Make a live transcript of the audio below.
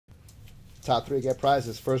Top three get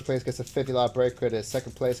prizes. First place gets a $50 break credit.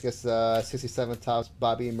 Second place gets a 67 Topps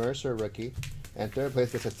Bobby Mercer rookie. And third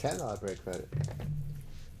place gets a $10 break credit.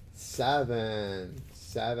 7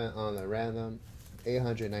 on the random.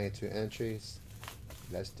 892 entries.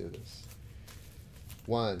 Let's do this.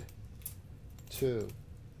 1, 2,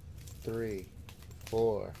 3,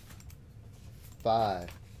 4, 5,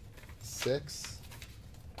 6.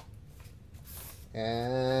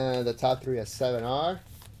 And the top three at 7 are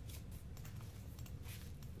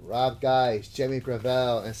Rob Geis, Jamie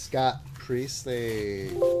Gravel, and Scott Priestley.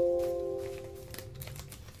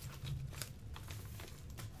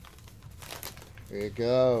 There you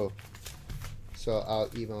go. So I'll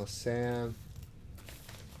email Sam.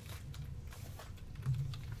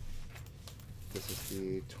 This is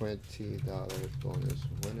the $20 bonus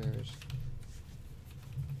winners.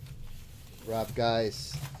 Rob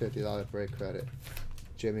Geis, $50 break credit.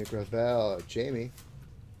 Jamie Gravel, Jamie,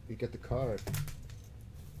 you get the card.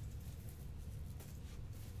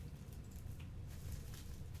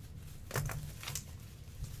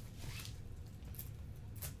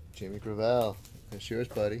 Jamie Gravel, that's yours,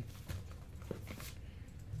 buddy.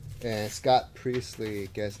 And Scott Priestley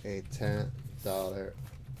gets a $10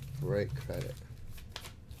 break credit.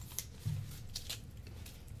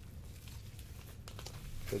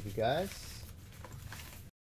 Thank you guys.